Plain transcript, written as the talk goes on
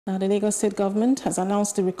Now, the Lagos State government has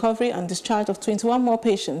announced the recovery and discharge of 21 more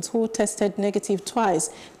patients who tested negative twice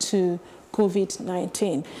to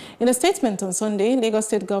COVID-19. In a statement on Sunday, Lagos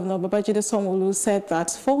State Governor Babajide Sanwo-Olu said that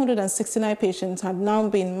 469 patients had now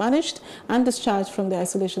been managed and discharged from the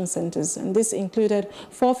isolation centers, and this included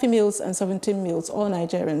 4 females and 17 males, all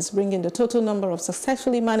Nigerians, bringing the total number of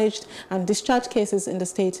successfully managed and discharged cases in the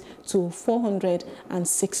state to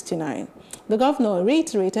 469. The governor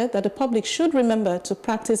reiterated that the public should remember to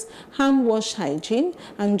practice hand wash hygiene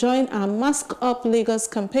and join our Mask Up Lagos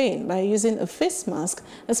campaign by using a face mask,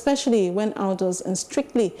 especially when outdoors, and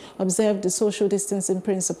strictly observe the social distancing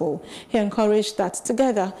principle. He encouraged that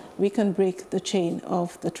together we can break the chain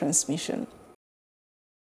of the transmission.